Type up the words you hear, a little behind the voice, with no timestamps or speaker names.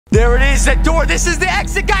There it is, the door. This is the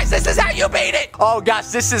exit, guys. This is how you beat it. Oh, gosh,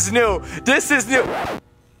 this is new. This is new.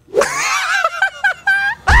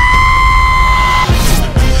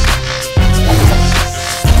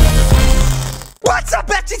 What's up,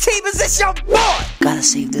 FGTeeV? Is this your boy? Gotta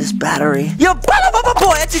save this battery. Yo, boy,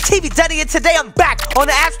 FGTeeV Duddz, and today I'm back on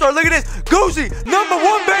the App Store. Look at this, GOOZY,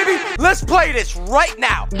 #1, baby. Let's play this right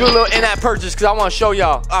now. Do a little in-app purchase because I want to show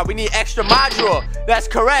y'all. We need extra module. That's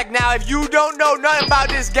correct. Now, if you don't know nothing about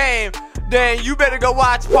this game, then you better go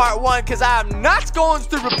watch part 1 because I'm not going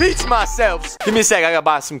to repeat myself. Give me a sec. I gotta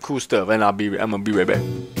buy some cool stuff, and I'm gonna be right back.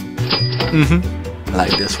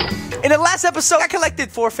 Like this one. In the last episode, I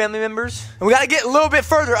collected 4 family members. And we gotta get a little bit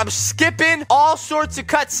further. I'm skipping all sorts of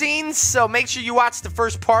cutscenes, so make sure you watch the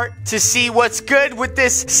first part to see what's good with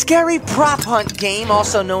this scary prop hunt game,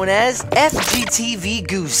 also known as FGTeeV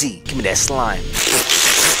GOOZY. Give me that slime.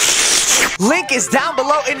 Link is down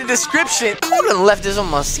below in the description. I done left this on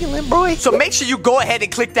my ceiling, bro. So make sure you go ahead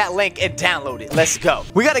and click that link and download it. Let's go.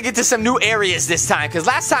 We gotta get to some new areas this time, because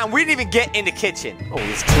last time we didn't even get in the kitchen. Oh,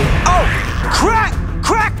 it's clean. Oh, crack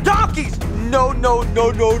donkeys. No.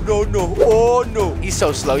 Oh, no. He's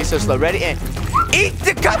so slow. Ready? And eat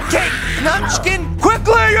the cupcake, Munchkin.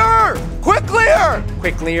 Quicklier.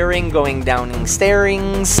 Quickliering, going down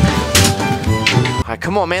stairings. All right,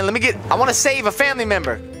 come on, man. I want to save a family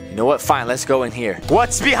member. You know what? Fine, let's go in here.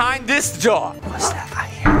 What's behind this door? What's that I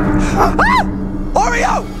hear? Ah!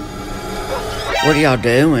 Oreo! What are y'all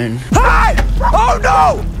doing? Hi! Oh,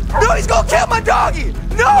 no! No, he's gonna kill my doggy!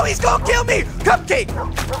 No, he's gonna kill me! Cupcake,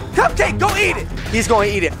 go eat it! He's gonna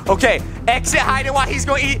eat it. Okay, exit hiding while he's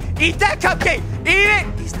gonna eat that cupcake! Eat it!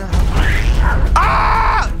 He's not.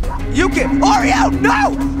 Ah! You can. Oreo,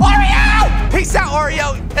 no! Oreo! Peace out,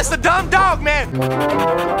 Oreo! It's the dumb dog, man!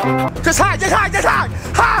 Just hide! Hide!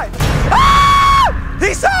 Ah!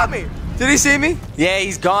 He saw me! Did he see me? Yeah,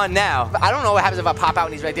 he's gone now. I don't know what happens if I pop out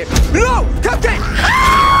and he's right there. No! Cupcake!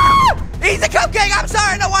 Ah! Eat the cupcake! I'm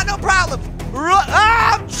sorry, no one, no problem.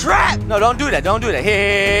 Ah, I'm trapped! No, don't do that.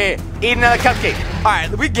 Here. Eat another cupcake. All right,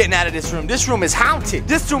 we're getting out of this room. This room is haunted.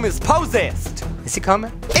 This room is possessed. Is he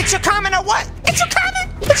coming? It's you coming or what? It's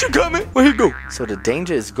you coming? Where he go? So the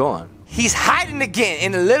danger is gone. He's hiding again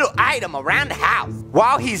in a little item around the house.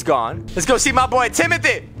 While he's gone, let's go see my boy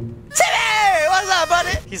Timothy. Timmy! What's up,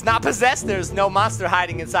 buddy? He's not possessed. There's no monster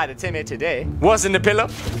hiding inside of Timmy today. What's in the pillow?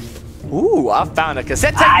 Ooh, I found a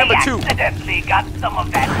cassette tape number 2. I accidentally got some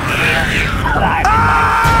of that here.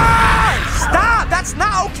 Ah! Stop! That's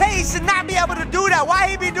not okay. He should not be able to do that. Why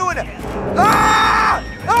he be doing it? Ah!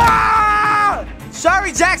 Ah!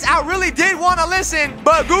 Sorry, Jax. I really did want to listen,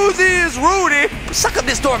 but GOOZY is Rudy. Suck up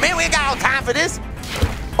this door, man. We ain't got no time for this.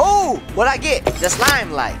 Oh, what'd I get? The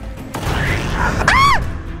slime light. Ah!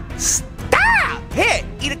 Stop! Here,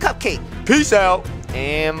 eat a cupcake. Peace out.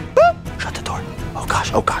 And boop. Shut the door. Oh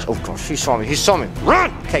gosh, he saw me,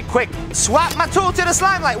 run! Okay, quick, swap my tool to the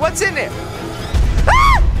slime light, what's in there?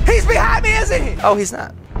 Ah! He's behind me, isn't he? Oh, he's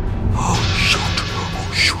not. Oh,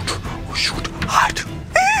 shoot, hide.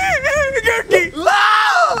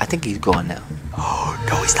 I think he's gone now. Oh,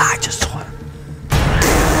 no, he's not, I just saw him.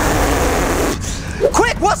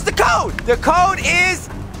 Quick, what's the code? The code is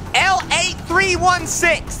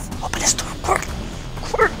L8316. Open this door, quick.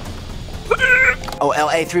 Oh,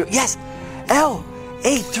 L83, yes.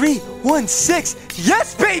 L8316.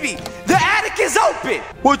 Yes, baby! The attic is open!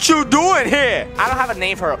 What you doing here? I don't have a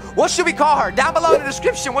name for her. What should we call her? Down below in the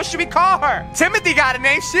description, what should we call her? Timothy got a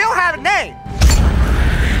name. She don't have a name.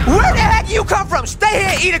 Where the heck you come from? Stay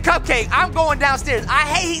here, eat a cupcake. I'm going downstairs. I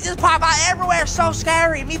hate he just pop out everywhere. So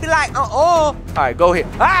scary. Me be like, All right, go here.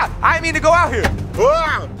 Ah, I didn't mean to go out here.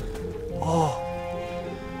 Oh.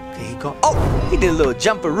 Okay, he go. Oh, he did a little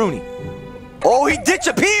jumperoonie. Oh, he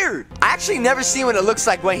disappeared! I actually never seen what it looks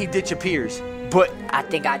like when he disappears, but I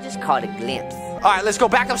think I just caught a glimpse. all right, let's go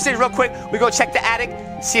back upstairs real quick. We go check the attic,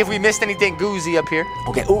 see if we missed anything GOOZY up here.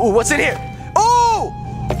 Okay, ooh, what's in here? Ooh!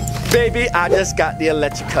 Baby, I just got the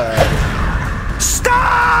electrical.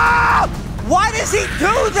 Stop! Why does he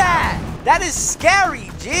do that? That is scary,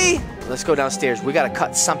 G. Let's go downstairs. We gotta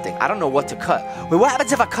cut something. I don't know what to cut. Wait, what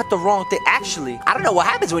happens if I cut the wrong thing? Actually, I don't know what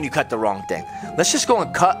happens when you cut the wrong thing. Let's just go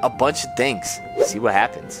and cut a bunch of things. See what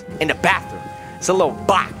happens. In the bathroom. It's a little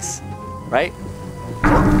box, right?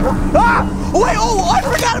 Ah! Wait, oh, I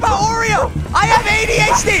forgot about Oreo. I have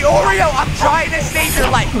ADHD. Oreo, I'm trying to save your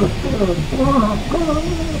life.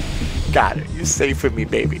 Got it. You're safe with me,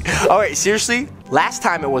 baby. All right, seriously? Last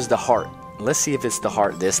time it was the heart. Let's see if it's the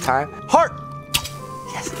heart this time. Heart!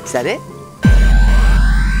 Yes, is that it?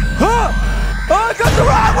 Oh, I got the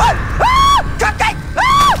wrong one! Ah! Cupcake!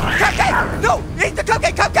 Ah! Cupcake! No, eat the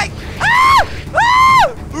cupcake! Ah! Ah!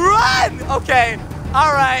 run! Okay,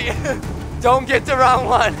 all right. Don't get the wrong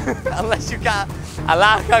one unless you got a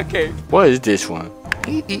lot of cupcakes. What is this one?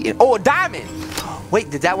 Oh, a diamond. Wait,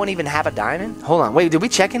 did that one even have a diamond? Hold on, wait, did we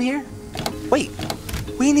check in here? Wait,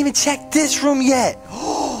 we didn't even check this room yet.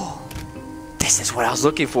 Oh, this is what I was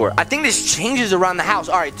looking for. I think this changes around the house.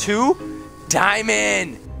 All right, 2,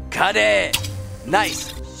 diamond, cut it.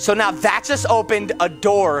 Nice. So now that just opened a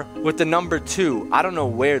door with the number 2. I don't know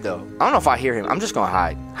where though. I don't know if I hear him. I'm just gonna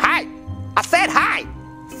hide. Hide! I said hide!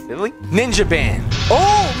 Really? Ninja band.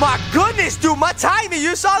 Oh my goodness, dude, my timing,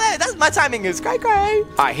 you saw that? That's my timing is cray cray.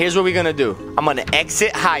 All right, here's what we're gonna do. I'm gonna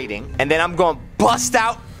exit hiding, and then I'm gonna bust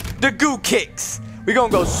out the goo kicks. We're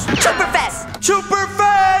gonna go super fast. Super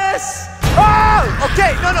fast! Oh!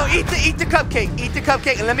 Okay, no, eat the cupcake. Eat the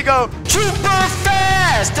cupcake, and let me go super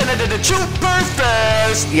fast! Super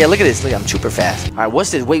fast! Yeah, look at this. Look, I'm super fast. All right,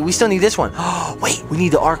 what's this? Wait, we still need this one. Oh, wait, we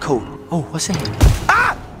need the R code. Oh, what's in here?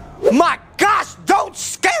 Ah! My gosh, don't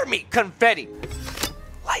scare me! Confetti.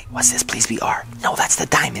 Light, what's this? Please be R. No, that's the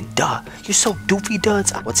diamond, duh. You're so doofy,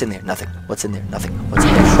 Duddz. What's in there? Nothing. What's in there? Nothing. What's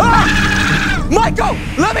in there? Ah! Michael,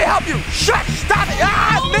 let me help you. Shut, stop it.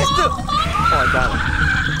 Ah, I missed him. Oh, I got him.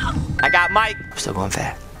 I got Mike. I'm still going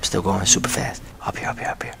fast. I'm still going super fast. Up here.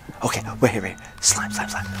 Okay, right here. Slime.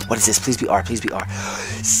 What is this? Please be R,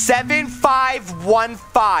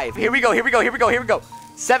 7515. Here we go.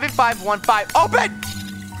 7515. Open!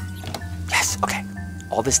 Yes, okay.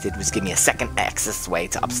 All this did was give me a second access way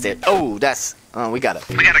to upstairs. Oh, that's, we got a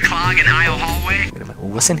clog in aisle hallway. Wait a minute,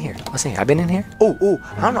 what's in here? I've been in here? Oh,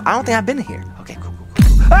 I don't know, I don't think I've been in here. Okay, cool.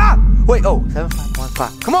 Ah! Wait,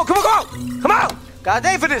 7515. Come on! God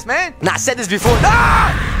dang for this, man. Nah, I said this before.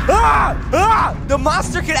 The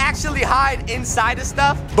monster can actually hide inside of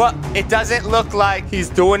stuff, but it doesn't look like he's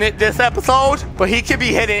doing it this episode. But he can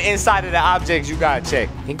be hidden inside of the objects you gotta check.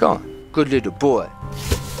 He gone. Good little boy.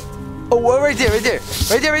 Oh, right there.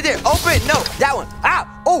 Open. No, that one. Ow.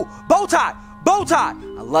 Oh, bow tie.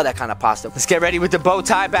 I love that kind of pasta. Let's get ready with the bow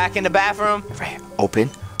tie back in the bathroom. Right here.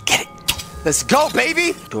 Open. Get it. Let's go,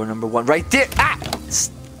 baby. Door number 1 right there. Ah.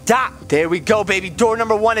 Stop. There we go, baby. Door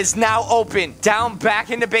number 1 is now open. Down back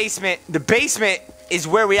in the basement. The basement is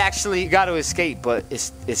where we actually got to escape, but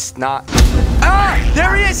it's not. Ah,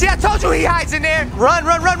 there he is. See, I told you he hides in there. Run.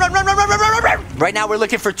 Right now, we're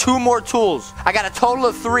looking for 2 more tools. I got a total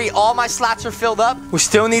of 3. All my slots are filled up. We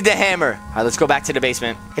still need the hammer. All right, let's go back to the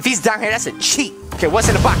basement. If he's down here, that's a cheat. Okay, what's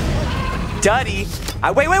in the box? Duddy.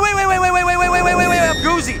 Wait. I'm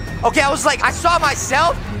GOOZY. Okay, I was like, I saw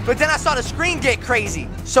myself, but then I saw the screen get crazy.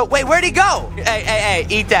 So, wait, where'd he go? Hey,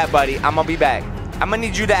 eat that, buddy. I'm gonna be back. I'm gonna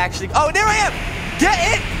need you to actually. Oh, there I am. Get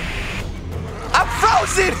it. I'm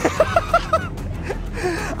frozen.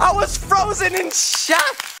 I was frozen in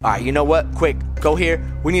shock. All right, you know what? Quick, go here.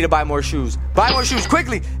 We need to buy more shoes. Buy more shoes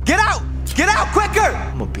quickly. Get out quicker.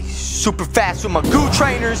 I'm gonna be super fast with my goo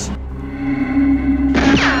trainers.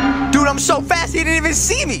 Dude, I'm so fast he didn't even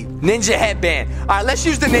see me. Ninja headband. All right, let's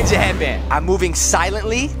use the ninja headband. I'm moving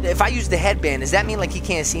silently. If I use the headband, does that mean like he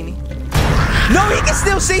can't see me? No, he can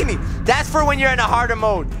still see me. That's for when you're in a harder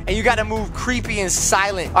mode and you gotta move creepy and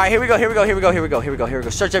silent. All right, here we go.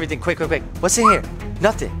 Search everything, quick. What's in here?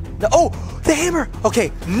 Nothing. No, oh, the hammer. Okay,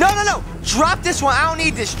 no. Drop this one, I don't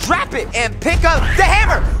need this. Drop it and pick up the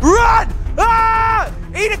hammer. Run! Ah!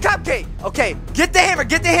 Eat a cupcake. Okay, get the hammer.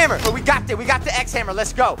 Oh, we got the X hammer,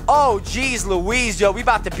 let's go. Oh, geez Louise, yo, we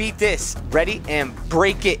about to beat this. Ready? And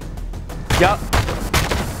break it. Yup.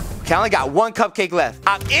 Okay, I only got 1 cupcake left.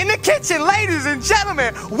 I'm in the kitchen, ladies and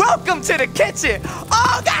gentlemen. Welcome to the kitchen.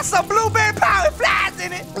 Oh, got some blueberry powered flies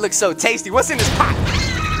in it. It looks so tasty. What's in this pot?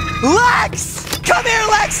 Lex! Come here,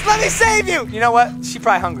 Lex. Let me save you. You know what? She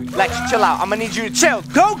probably hungry. Lex, chill out. I'm gonna need you to chill.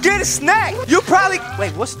 Go get a snack. You probably...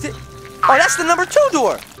 Wait, what's this? Oh, that's the number 2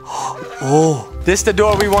 door. Oh, this the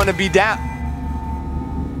door we want to be down.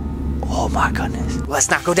 Oh, my goodness.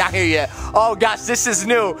 Let's not go down here yet. Oh, gosh, this is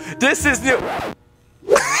new.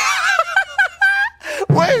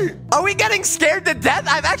 Wait, are we getting scared to death?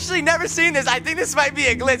 I've actually never seen this. I think this might be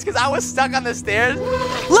a glitch because I was stuck on the stairs.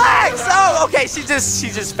 Lex! Oh, okay, she's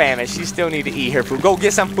just famished. She still need to eat her food. Go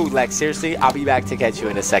get some food, Lex. Seriously, I'll be back to catch you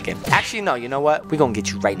in a second. Actually, no, you know what? We're gonna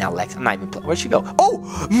get you right now, Lex. I'm not even playing. Where'd she go? Oh,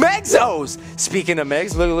 Megzos! Speaking of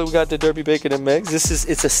Megs, look, we got the Derpy Bacon and Megs.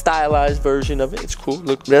 It's a stylized version of it. It's cool.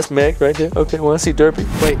 Look, that's Meg right there. Okay, wanna see Derpy?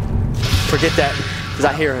 Wait, forget that, because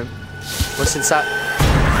I hear him. What's inside?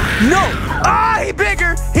 No! Ah, he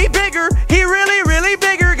bigger! He really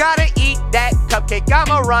bigger. Gotta eat that cupcake.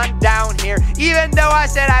 I'ma run down here. Even though I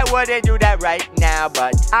said I wouldn't do that right now,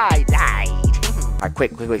 but I died. All right,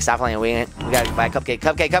 quick. Stop playing. We gotta buy a cupcake.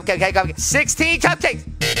 16 cupcakes.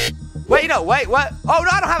 Wait, no, wait, what? Oh, no,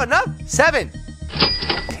 I don't have enough. 7.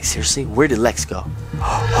 Okay, seriously, where did Lex go?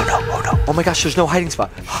 Oh, no, oh, no. Oh, my gosh, there's no hiding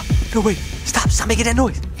spot. No, wait, stop making that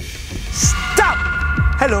noise. Stop.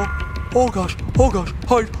 Hello. Oh, gosh,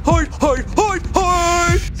 hide.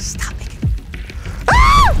 Stop making.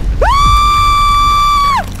 Ah!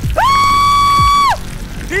 Ah! Ah!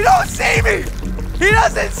 He don't see me. He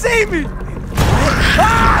doesn't see me.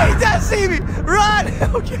 Ah, he does see me. Run.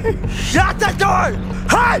 Okay. Shut the door.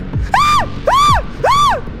 Hide. Ah! Ah!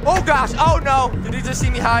 Ah! Oh, gosh. Oh, no. Did he just see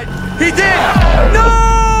me hide? He did.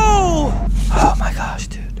 No. Oh, my gosh,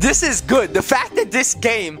 dude. This is good. The fact that this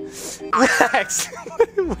game... Lex.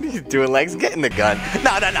 What are you doing, Lex? Get in the gun.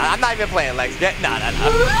 No. I'm not even playing, Lex. No.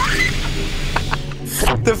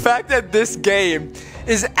 The fact that this game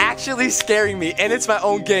is actually scaring me, and it's my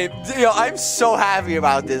own game. Yo, I'm so happy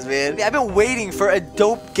about this, man. I've been waiting for a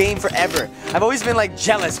dope game forever. I've always been like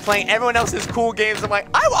jealous playing everyone else's cool games. I'm like,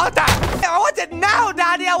 I want that. I want it now,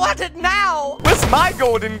 Daddy. I want it now. What's my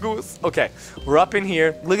golden goose? Okay, we're up in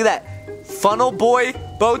here. Look at that. Funnel boy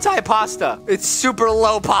bow tie pasta. It's super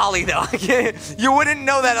low poly though. You wouldn't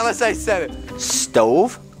know that unless I said it.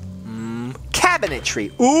 Stove.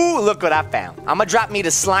 Cabinetry. Ooh, look what I found. I'm gonna drop me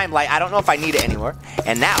the slime light. I don't know if I need it anymore.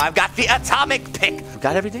 And now I've got the atomic pick. We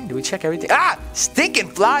got everything? Did we check everything? Ah, stinking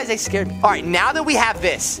flies. They scared me. All right, now that we have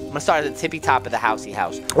this, I'm gonna start at the tippy top of the housey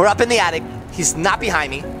house. We're up in the attic. He's not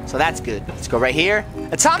behind me, so that's good. Let's go right here.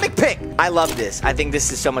 Atomic pick. I love this. I think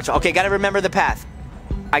this is so much fun. Okay, gotta remember the path.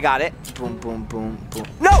 I got it. Boom, boom, boom, boom.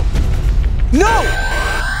 No! No!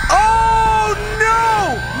 Oh,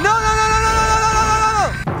 no! No.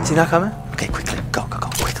 Is he not coming? Okay, quickly. Go.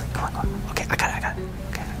 Quickly. Go on. Okay, I got it.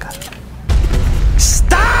 Okay, I got it.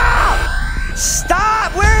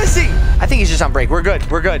 Stop! Where is he? I think he's just on break. We're good.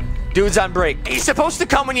 Dude's on break. He's supposed to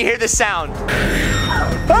come when you hear the sound.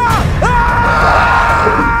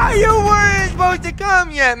 You weren't supposed to come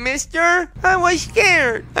yet, mister. I was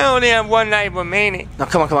scared. I only have one life remaining. No,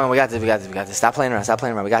 come on. We got this. Stop playing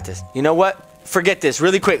around. We got this. You know what? Forget this.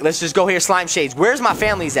 Really quick. Let's just go here. Slime shades. Where's my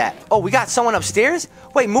family's at? Oh, we got someone upstairs?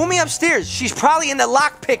 Wait, Moomy upstairs. She's probably in the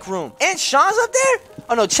lockpick room. And Shawn's up there?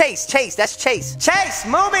 Oh, no, Chase. That's Chase. Chase,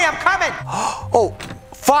 Moomy, I'm coming. Oh,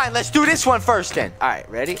 fine. Let's do this one first then. All right,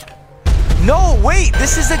 ready? No, wait.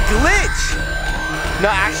 This is a glitch. No,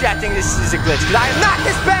 actually, I think this is a glitch. Because I am not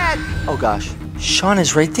this bad. Oh, gosh. Shawn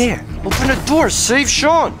is right there. Open the door. Save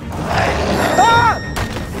Shawn. Ah!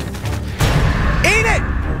 Eat it.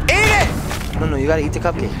 No, you gotta eat the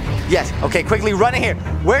cupcake. Yes, okay, quickly run in here.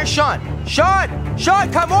 Where's Shawn? Shawn,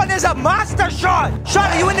 come on, there's a monster, Shawn!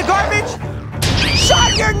 Shawn, are you in the garbage?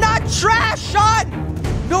 Shawn, you're not trash, Shawn!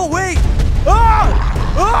 No, wait.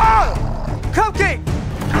 Cupcake!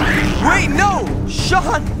 Wait, no,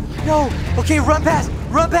 Shawn, no. Okay, run past.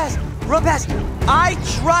 I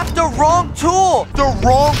dropped the wrong tool.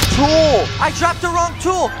 I dropped the wrong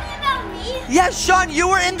tool. Yes, Shawn, you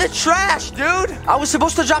were in the trash, dude. I was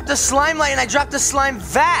supposed to drop the slime light and I dropped the slime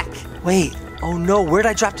vac. Wait, oh no, where'd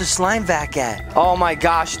I drop the slime vac at? Oh my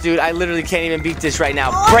gosh, dude, I literally can't even beat this right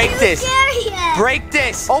now. Break this. Break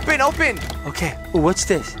this. Open. Okay, ooh, what's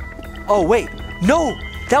this? Oh, wait, no,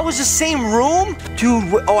 that was the same room?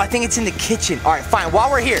 Dude, oh, I think it's in the kitchen. All right, fine,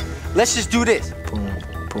 while we're here, let's just do this. Boom.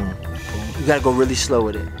 You gotta go really slow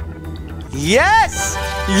with it. Yes!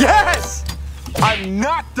 I'm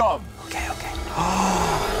not dumb. Okay.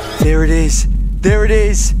 Oh, there it is.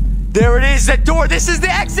 The door. This is the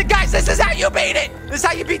exit, guys. This is how you beat it. This is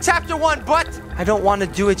how you beat chapter 1, but I don't want to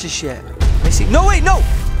do it just yet. Let me see. No, wait, no.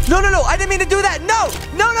 I didn't mean to do that. No.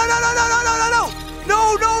 Don't.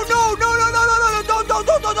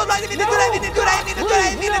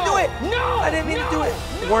 I didn't mean to do it.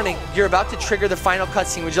 Warning, you're about to trigger the final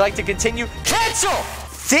cutscene. Would you like to continue? Cancel.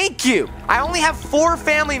 Thank you. I only have 4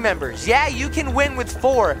 family members. Yeah, you can win with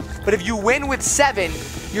 4, but if you win with 7,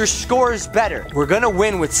 your score is better. We're gonna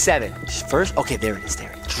win with 7. First, okay, there it is.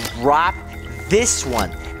 Drop this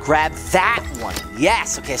one. Grab that one.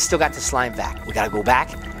 Yes. Okay, I still got the slime vac. We gotta go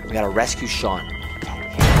back. We gotta rescue Shawn.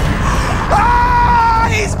 Okay. Ah!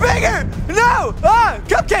 He's bigger. No.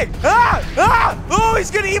 Cupcake. Oh,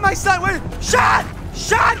 he's gonna eat my son. Where? Shawn,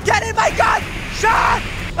 get in my gun. Shawn.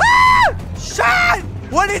 Shawn.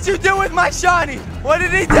 What did you do with my Shawnee? What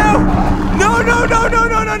did he do? No.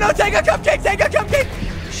 Take a cupcake.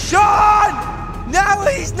 Shawn! No,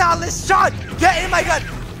 he's not. Shawn, get in my gun.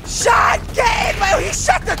 Shawn, get in my... He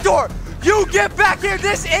shut the door. You get back here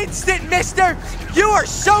this instant, mister. You are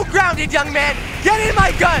so grounded, young man. Get in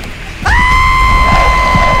my gun.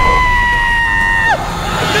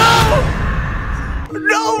 No.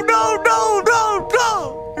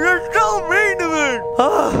 You're so mean to me.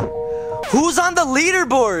 Who's on the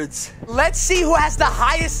leaderboards? Let's see who has the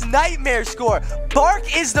highest nightmare score.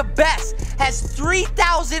 Bark is the best, has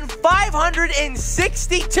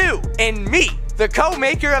 3,562. And me, the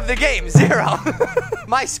co-maker of the game, 0.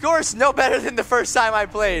 My score's no better than the first time I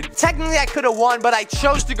played. Technically, I could have won, but I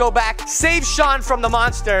chose to go back, save Shawn from the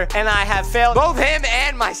monster, and I have failed both him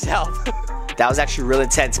and myself. That was actually real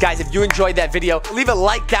intense. Guys, if you enjoyed that video, leave a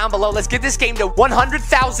like down below. Let's get this game to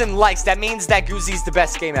 100,000 likes. That means that GOOZY's the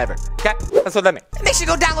best game ever. Okay? That's what that means. Make sure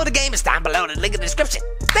you go download the game. It's down below in the link in the description.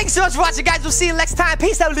 Thanks so much for watching, guys. We'll see you next time.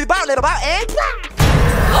 Peace out, little bow, and blah.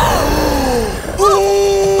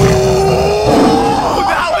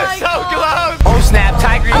 That was so close. Oh, snap.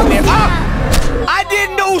 Tiger in there. Oh, I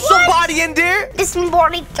didn't know somebody in there. There's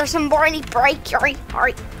somebody break.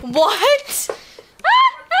 What?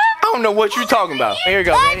 I don't know what you're talking about. Here we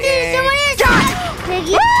go. What?